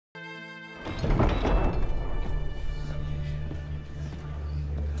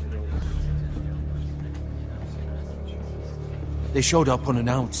They showed up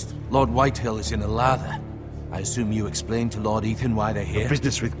unannounced. Lord Whitehill is in a lather. I assume you explained to Lord Ethan why they're here? The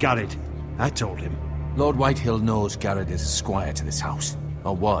business with Garrett. I told him. Lord Whitehill knows Garrett is a squire to this house.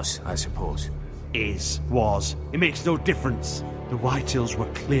 Or was, I suppose. Was. It makes no difference. The Whitehills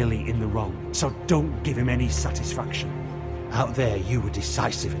were clearly in the wrong, so don't give him any satisfaction. Out there, you were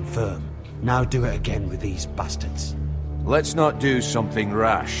decisive and firm. Now do it again with these bastards. Let's not do something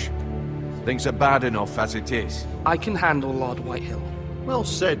rash. Things are bad enough as it is. I can handle Lord Whitehill. Well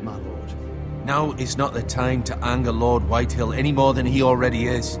said, my lord. Now is not the time to anger Lord Whitehill any more than he already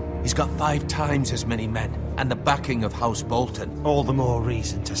is. He's got 5 times as many men, and the backing of House Bolton. All the more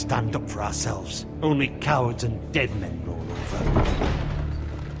reason to stand up for ourselves. Only cowards and dead men roll over.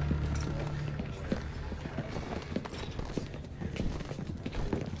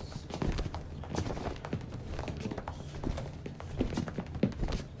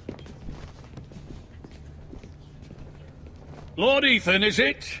 Lord Ethan, is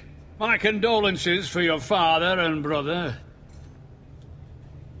it? My condolences for your father and brother.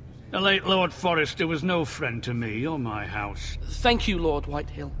 The late Lord Forrester was no friend to me or my house. Thank you, Lord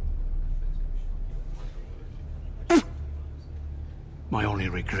Whitehill. My only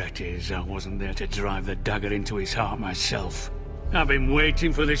regret is I wasn't there to drive the dagger into his heart myself. I've been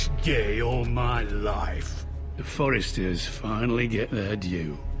waiting for this day all my life. The Forresters finally get their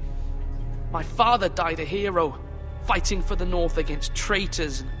due. My father died a hero, fighting for the North against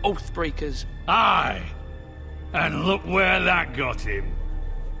traitors and oath-breakers. Aye! And look where that got him.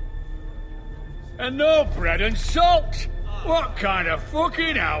 And no bread and salt! What kind of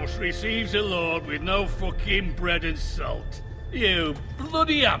fucking house receives a lord with no fucking bread and salt? You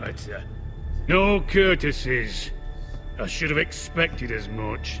bloody amateur. No courtesies. I should have expected as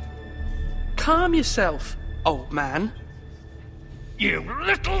much. Calm yourself, old man. You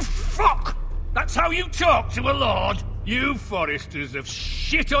little fuck! That's how you talk to a lord? You Forresters have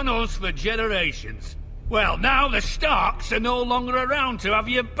shit on us for generations. Well, now the Starks are no longer around to have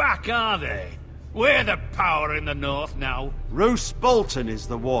your back, are they? We're the power in the North now. Roose Bolton is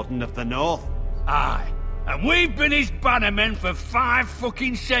the Warden of the North. Aye. And we've been his bannermen for 5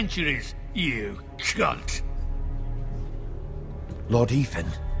 fucking centuries, you cunt. Lord Ethan,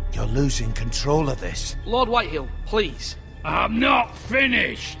 you're losing control of this. Lord Whitehill, please. I'm not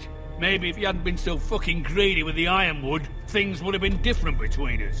finished. Maybe if you hadn't been so fucking greedy with the ironwood, things would have been different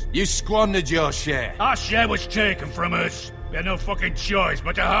between us. You squandered your share. Our share was taken from us. We had no fucking choice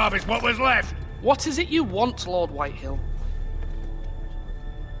but to harvest what was left. What is it you want, Lord Whitehill?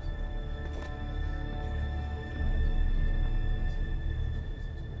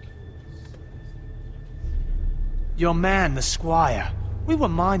 Your man, the squire. We were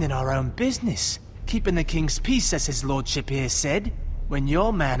minding our own business, keeping the king's peace, as his lordship here said, when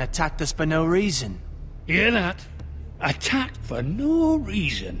your man attacked us for no reason. Hear that? Attacked for no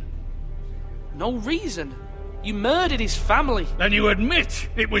reason. No reason? You murdered his family. Then you admit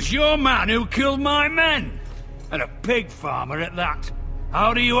it was your man who killed my men. And a pig farmer at that.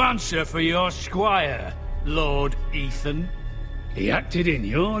 How do you answer for your squire, Lord Ethan? He acted in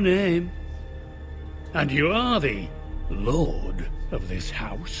your name. And you are the lord of this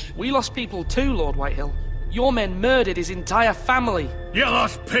house. We lost people too, Lord Whitehill. Your men murdered his entire family. You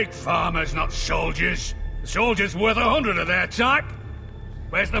lost pig farmers, not soldiers. The soldiers worth 100 of their type.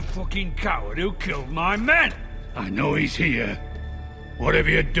 Where's the fucking coward who killed my men? I know he's here. What have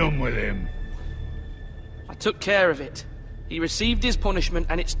you done with him? I took care of it. He received his punishment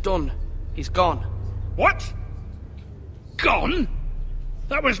and it's done. He's gone. What? Gone?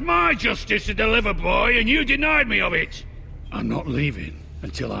 That was my justice to deliver, boy, and you denied me of it. I'm not leaving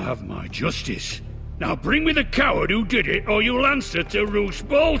until I have my justice. Now bring me the coward who did it, or you'll answer to Roose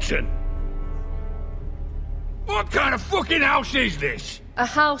Bolton. What kind of fucking house is this? A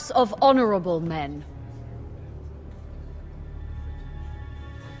house of honorable men.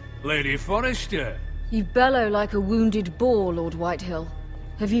 Lady Forrester. You bellow like a wounded boar, Lord Whitehill.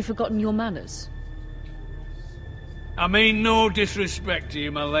 Have you forgotten your manners? I mean no disrespect to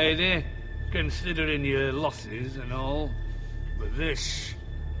you, my lady, considering your losses and all. But this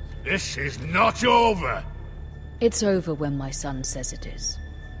is not over. It's over when my son says it is.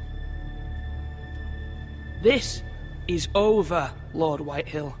 This is over, Lord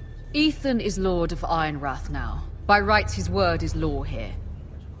Whitehill. Ethan is Lord of Ironrath now. By rights, his word is law here.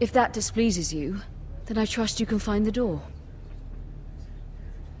 If that displeases you, then I trust you can find the door.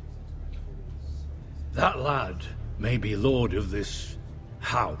 That lad may be lord of this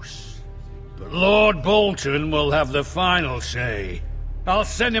house, but Lord Bolton will have the final say. I'll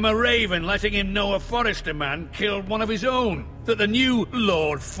send him a raven letting him know a Forrester man killed one of his own. That the new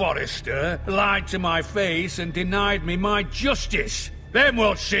Lord Forrester lied to my face and denied me my justice. Then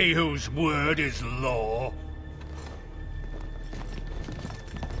we'll see whose word is law.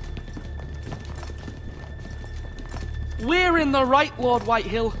 We're in the right, Lord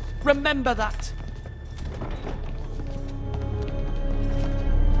Whitehill. Remember that.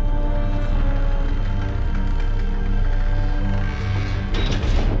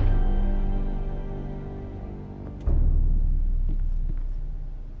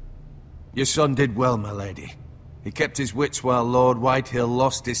 Your son did well, my lady. He kept his wits while Lord Whitehill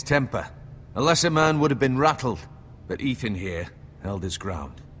lost his temper. A lesser man would have been rattled, but Ethan here held his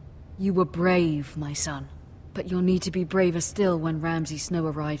ground. You were brave, my son. But you'll need to be braver still when Ramsay Snow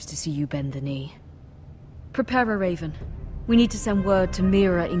arrives to see you bend the knee. Prepare a raven. We need to send word to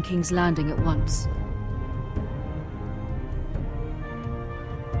Mira in King's Landing at once.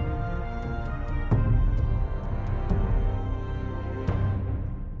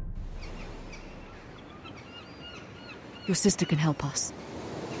 Your sister can help us.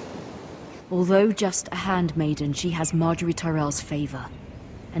 Although just a handmaiden, she has Marjorie Tyrell's favor.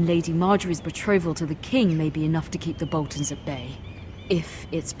 And Lady Marjorie's betrothal to the king may be enough to keep the Boltons at bay, if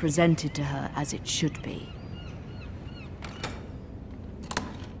it's presented to her as it should be.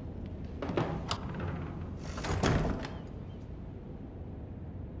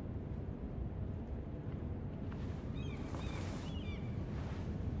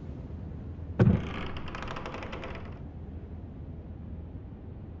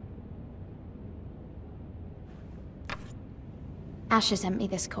 Asher sent me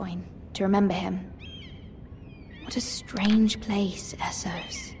this coin, to remember him. What a strange place,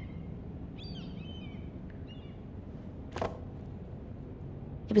 Essos.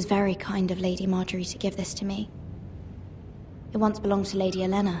 It was very kind of Lady Marjorie to give this to me. It once belonged to Lady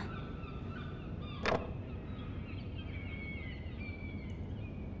Elena.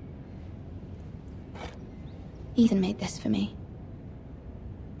 Ethan made this for me.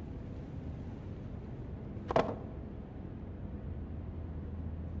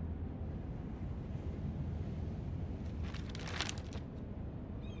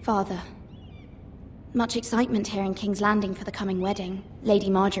 Father, much excitement here in King's Landing for the coming wedding. Lady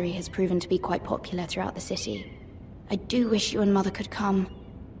Marjorie has proven to be quite popular throughout the city. I do wish you and Mother could come,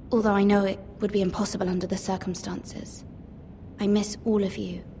 although I know it would be impossible under the circumstances. I miss all of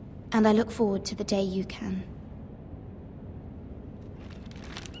you, and I look forward to the day you can.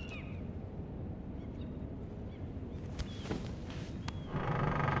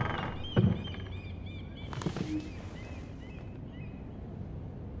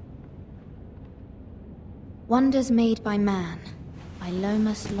 Wonders Made by Man, by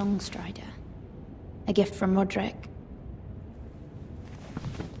Lomas Longstrider. A gift from Roderick.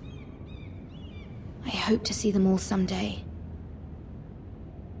 I hope to see them all someday.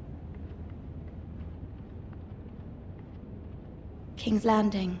 King's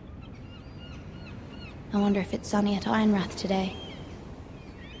Landing. I wonder if it's sunny at Ironrath today.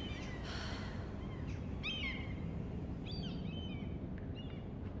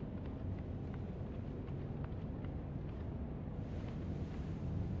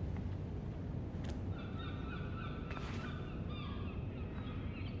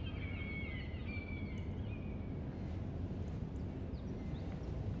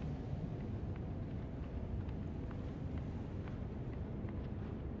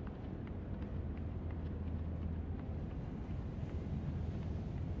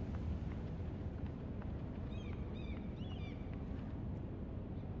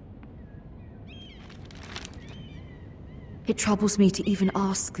 It troubles me to even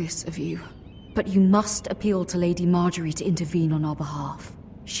ask this of you, but you must appeal to Lady Marjorie to intervene on our behalf.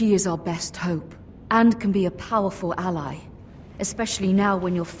 She is our best hope, and can be a powerful ally, especially now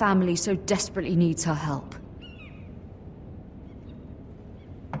when your family so desperately needs her help.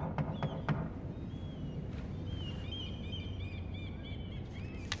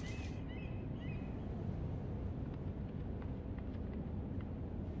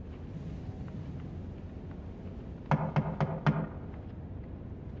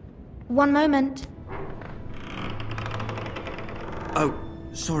 One moment. Oh,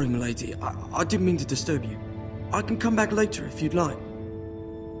 sorry, milady. I didn't mean to disturb you. I can come back later if you'd like.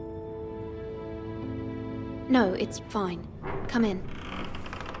 No, it's fine. Come in.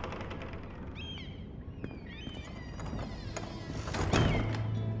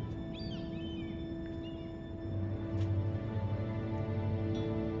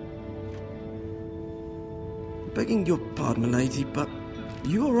 Begging your pardon, milady, but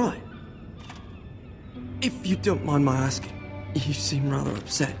you all right? If you don't mind my asking. You seem rather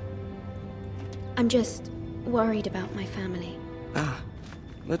upset. I'm just worried about my family. Ah,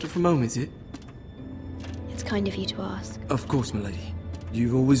 letter from home, is it? It's kind of you to ask. Of course, milady.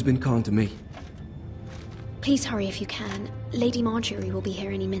 You've always been kind to me. Please hurry if you can. Lady Marjorie will be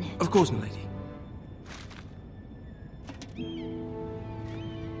here any minute. Of course, milady.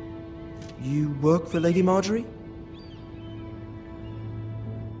 You work for Lady Marjorie?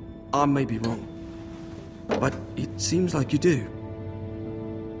 I may be wrong, but it seems like you do.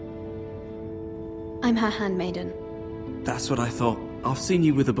 I'm her handmaiden. That's what I thought. I've seen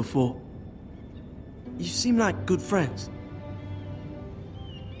you with her before. You seem like good friends.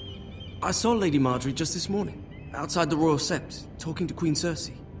 I saw Lady Marjorie just this morning, outside the Royal Sept, talking to Queen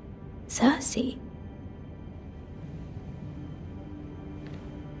Cersei. Cersei?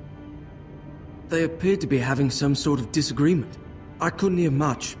 They appeared to be having some sort of disagreement. I couldn't hear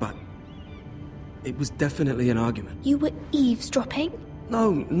much, but it was definitely an argument. You were eavesdropping?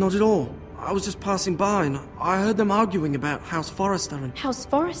 No, not at all. I was just passing by and I heard them arguing about House Forrester and... House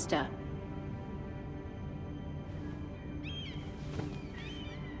Forrester?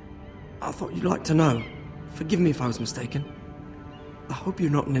 I thought you'd like to know. Forgive me if I was mistaken. I hope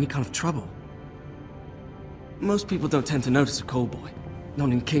you're not in any kind of trouble. Most people don't tend to notice a call boy. Not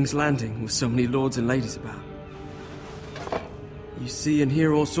in King's Landing with so many lords and ladies about. You see and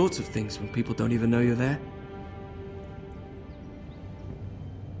hear all sorts of things when people don't even know you're there.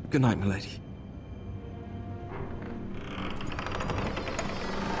 Good night, milady.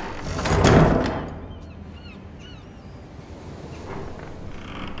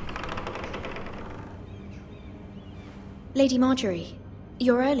 Lady Marjorie,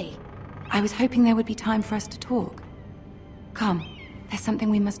 you're early. I was hoping there would be time for us to talk. Come, there's something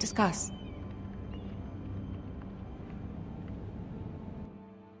we must discuss.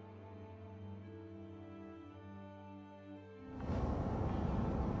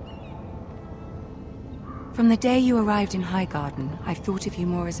 From the day you arrived in Highgarden, I've thought of you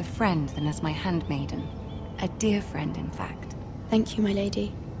more as a friend than as my handmaiden. A dear friend, in fact. Thank you, my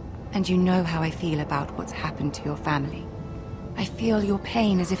lady. And you know how I feel about what's happened to your family. I feel your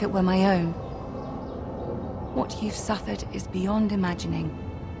pain as if it were my own. What you've suffered is beyond imagining.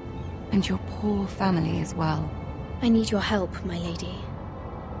 And your poor family as well. I need your help, my lady.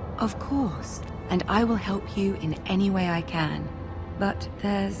 Of course, and I will help you in any way I can. But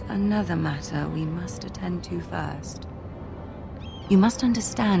there's another matter we must attend to first. You must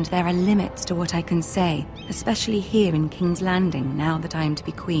understand there are limits to what I can say, especially here in King's Landing, now that I am to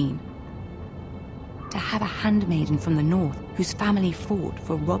be queen. To have a handmaiden from the north whose family fought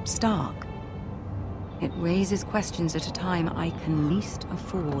for Robb Stark. It raises questions at a time I can least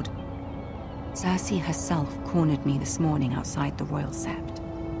afford. Cersei herself cornered me this morning outside the Royal Sept.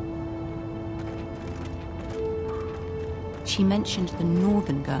 She mentioned the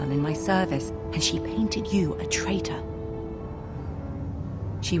northern girl in my service, and she painted you a traitor.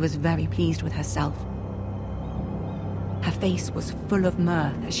 She was very pleased with herself. Her face was full of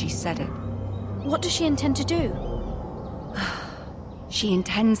mirth as she said it. What does she intend to do? She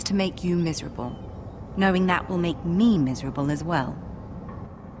intends to make you miserable, knowing that will make me miserable as well.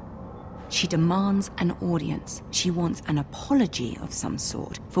 She demands an audience. She wants an apology of some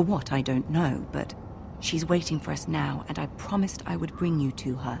sort, for what I don't know, but she's waiting for us now, and I promised I would bring you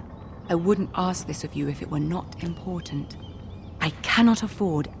to her. I wouldn't ask this of you if it were not important. I cannot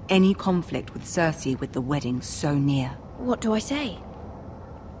afford any conflict with Cersei with the wedding so near. What do I say?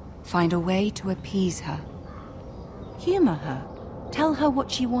 Find a way to appease her. Humor her. Tell her what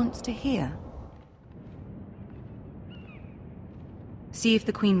she wants to hear. See if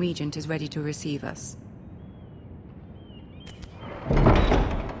the Queen Regent is ready to receive us.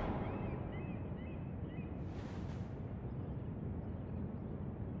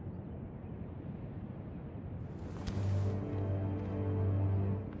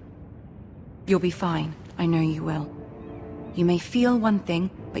 You'll be fine. I know you will. You may feel one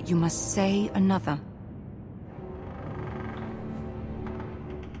thing, but you must say another.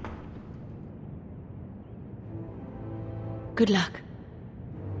 Good luck.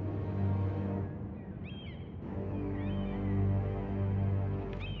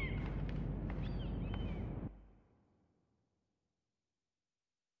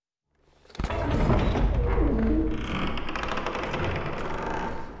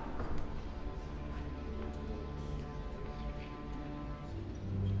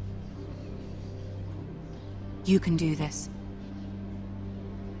 You can do this.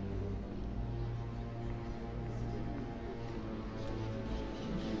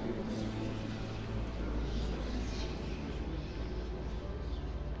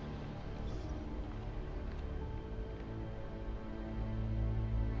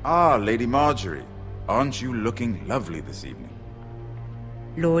 Ah, Lady Marjorie. Aren't you looking lovely this evening?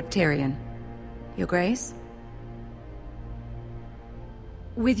 Lord Tyrion. Your Grace?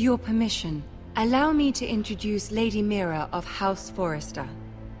 With your permission, allow me to introduce Lady Mira of House Forrester.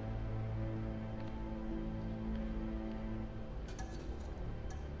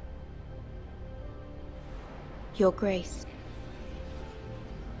 Your Grace.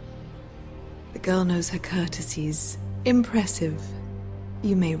 The girl knows her courtesies. Impressive.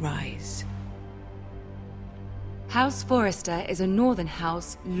 You may rise. House Forrester is a northern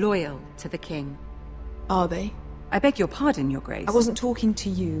house loyal to the king. Are they? I beg your pardon, Your Grace. I wasn't talking to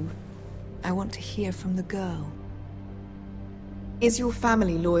you. I want to hear from the girl. Is your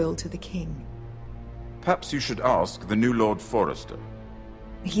family loyal to the king? Perhaps you should ask the new Lord Forrester.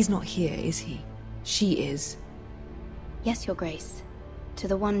 He's not here, is he? She is. Yes, Your Grace. To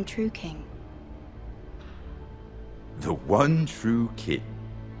the one true king. The one true king.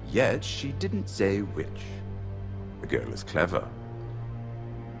 Yet she didn't say which. The girl is clever.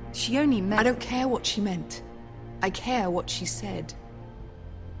 She only meant... I don't care what she meant. I care what she said.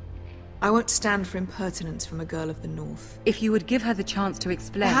 I won't stand for impertinence from a girl of the North. If you would give her the chance to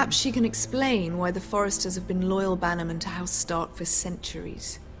explain... Perhaps she can explain why the Forresters have been loyal bannermen to House Stark for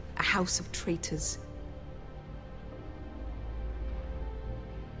centuries. A house of traitors.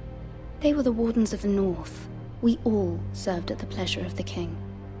 They were the Wardens of the North. We all served at the pleasure of the king.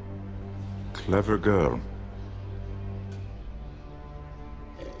 Clever girl.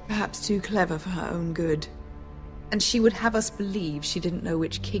 Perhaps too clever for her own good. And she would have us believe she didn't know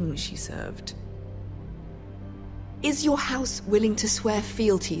which king she served. Is your house willing to swear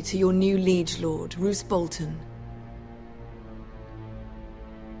fealty to your new liege lord, Roose Bolton?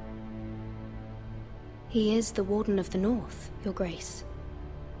 He is the Warden of the North, Your Grace.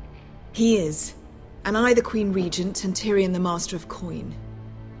 He is. And I the Queen Regent and Tyrion the Master of Coin.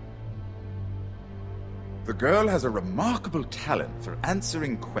 The girl has a remarkable talent for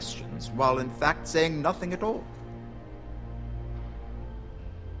answering questions while in fact saying nothing at all.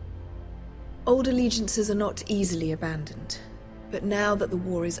 Old allegiances are not easily abandoned. But now that the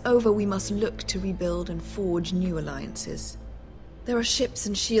war is over, we must look to rebuild and forge new alliances. There are ships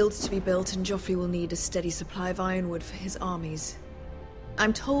and shields to be built, and Joffrey will need a steady supply of ironwood for his armies.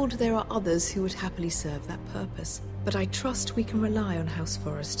 I'm told there are others who would happily serve that purpose, but I trust we can rely on House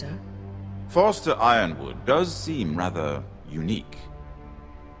Forrester. Forrester Ironwood does seem rather unique.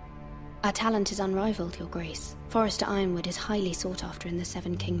 Our talent is unrivaled, Your Grace. Forrester Ironwood is highly sought after in the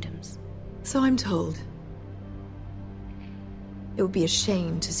Seven Kingdoms. So I'm told. It would be a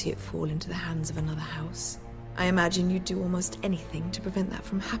shame to see it fall into the hands of another house. I imagine you'd do almost anything to prevent that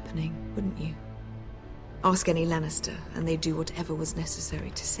from happening, wouldn't you? Ask any Lannister, and they'd do whatever was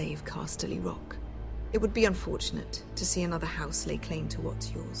necessary to save Casterly Rock. It would be unfortunate to see another house lay claim to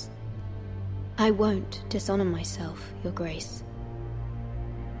what's yours. I won't dishonor myself, Your Grace.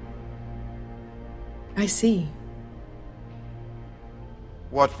 I see.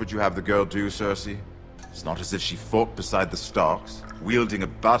 What would you have the girl do, Cersei? It's not as if she fought beside the Starks, wielding a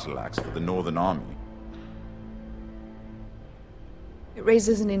battle axe for the Northern Army. It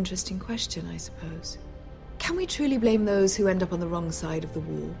raises an interesting question, I suppose. Can we truly blame those who end up on the wrong side of the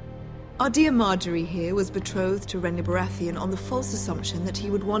war? Our dear Marjorie here was betrothed to Renly Baratheon on the false assumption that he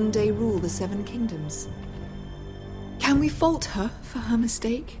would one day rule the Seven Kingdoms. Can we fault her for her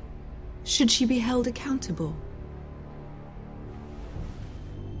mistake? Should she be held accountable?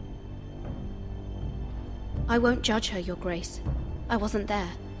 I won't judge her, Your Grace. I wasn't there.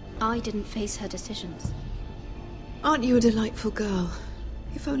 I didn't face her decisions. Aren't you a delightful girl?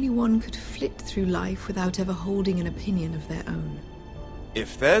 If only one could flit through life without ever holding an opinion of their own.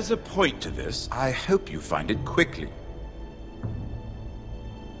 If there's a point to this, I hope you find it quickly.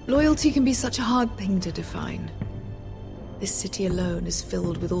 Loyalty can be such a hard thing to define. This city alone is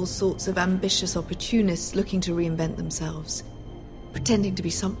filled with all sorts of ambitious opportunists looking to reinvent themselves, pretending to be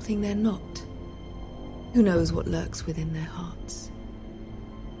something they're not. Who knows what lurks within their hearts?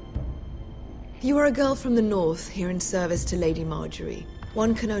 You are a girl from the north, here in service to Lady Marjorie.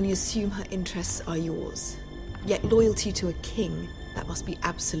 One can only assume her interests are yours. Yet loyalty to a king, that must be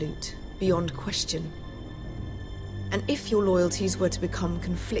absolute, beyond question. And if your loyalties were to become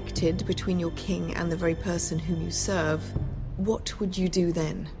conflicted between your king and the very person whom you serve, what would you do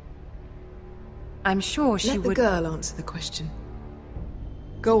then? I'm sure she would... Let the girl answer the question.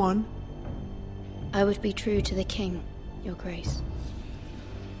 Go on. I would be true to the king, Your Grace.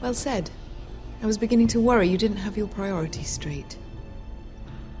 Well said. I was beginning to worry you didn't have your priorities straight.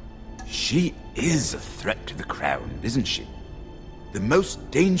 She is a threat to the crown, isn't she? The most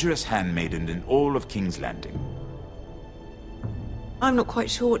dangerous handmaiden in all of King's Landing. I'm not quite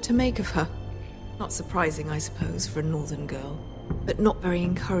sure what to make of her. Not surprising, I suppose, for a northern girl, but not very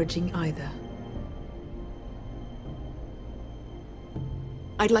encouraging either.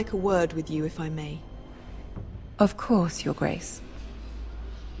 I'd like a word with you, if I may. Of course, Your Grace.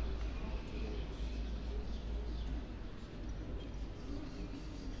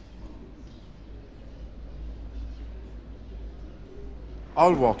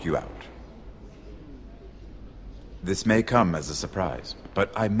 I'll walk you out. This may come as a surprise,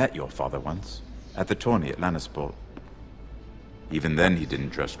 but I met your father once, at the tourney at Lannisport. Even then he didn't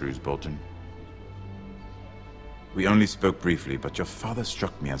trust Roose Bolton. We only spoke briefly, but your father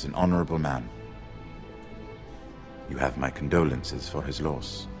struck me as an honorable man. You have my condolences for his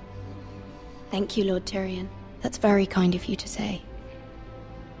loss. Thank you, Lord Tyrion. That's very kind of you to say.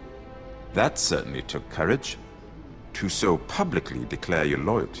 That certainly took courage. To so publicly declare your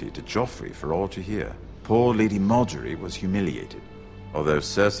loyalty to Joffrey for all to hear. Poor Lady Margaery was humiliated, although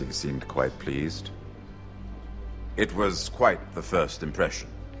Cersei seemed quite pleased. It was quite the first impression.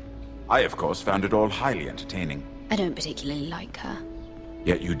 I, of course, found it all highly entertaining. I don't particularly like her.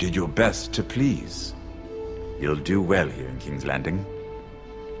 Yet you did your best to please. You'll do well here in King's Landing.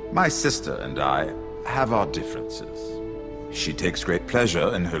 My sister and I have our differences. She takes great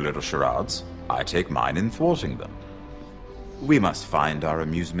pleasure in her little charades. I take mine in thwarting them. We must find our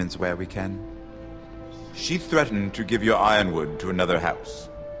amusements where we can. She threatened to give your ironwood to another house.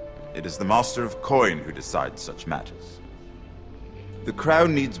 It is the Master of Coin who decides such matters. The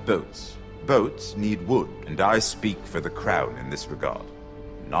Crown needs boats. Boats need wood, and I speak for the Crown in this regard,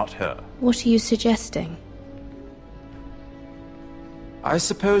 not her. What are you suggesting? I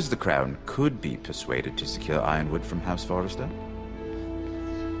suppose the Crown could be persuaded to secure ironwood from House Forrester.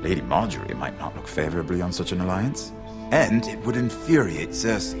 Lady Margaery might not look favorably on such an alliance, and it would infuriate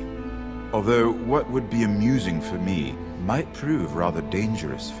Cersei. Although what would be amusing for me might prove rather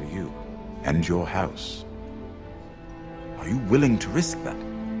dangerous for you and your house. Are you willing to risk that?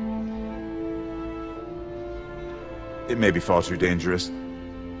 It may be far too dangerous.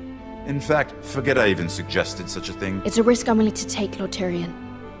 In fact, forget I even suggested such a thing. It's a risk I'm willing to take, Lord Tyrion.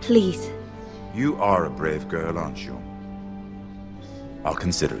 Please. You are a brave girl, aren't you? I'll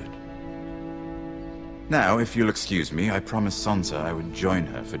consider it. Now, if you'll excuse me, I promised Sansa I would join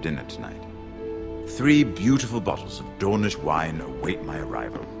her for dinner tonight. 3 beautiful bottles of Dornish wine await my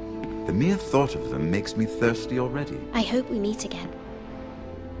arrival. The mere thought of them makes me thirsty already. I hope we meet again.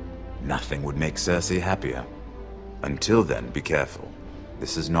 Nothing would make Cersei happier. Until then, be careful.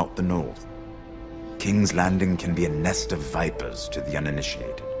 This is not the North. King's Landing can be a nest of vipers to the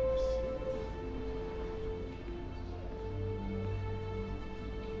uninitiated.